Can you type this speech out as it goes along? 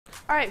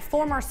All right,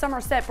 former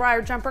Somerset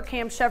Briar jumper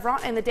Cam Chevron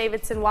and the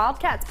Davidson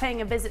Wildcats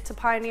paying a visit to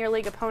Pioneer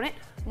League opponent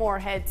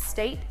Morehead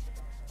State.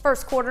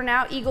 First quarter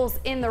now, Eagles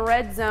in the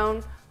red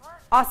zone.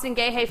 Austin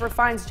Gayhafer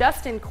finds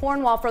Justin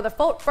Cornwall for the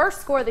first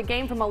score of the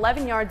game from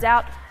 11 yards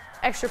out.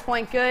 Extra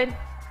point good,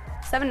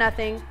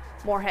 7-0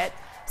 Morehead.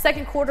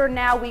 Second quarter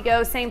now we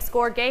go, same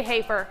score,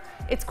 Gayhafer.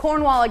 It's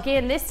Cornwall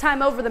again, this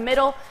time over the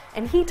middle,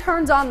 and he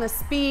turns on the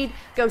speed,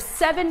 goes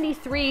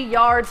 73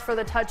 yards for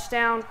the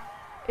touchdown.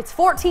 It's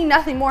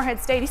 14-0 Morehead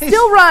State. He's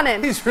still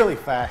running. He's really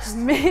fast.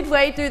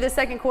 Midway through the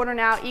second quarter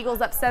now, Eagles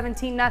up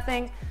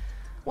 17-0.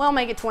 Well,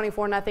 make it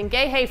 24-0.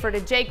 Gayhafer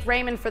to Jake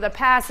Raymond for the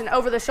pass and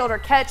over-the-shoulder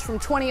catch from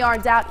 20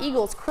 yards out.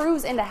 Eagles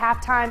cruise into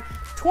halftime,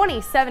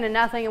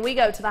 27-0, and we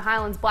go to the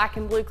Highlands Black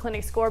and Blue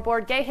Clinic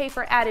scoreboard.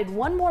 Gayhafer added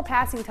one more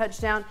passing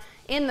touchdown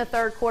in the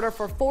third quarter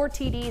for 4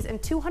 TDs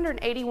and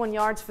 281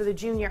 yards for the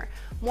junior.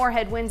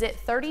 Morehead wins it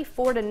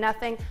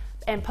 34-0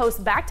 and posts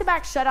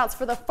back-to-back shutouts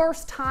for the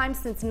first time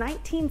since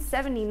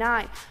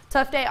 1979.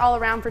 Tough day all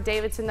around for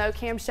Davidson, though.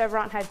 Cam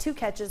Chevron had 2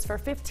 catches for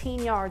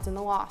 15 yards in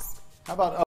the loss. How about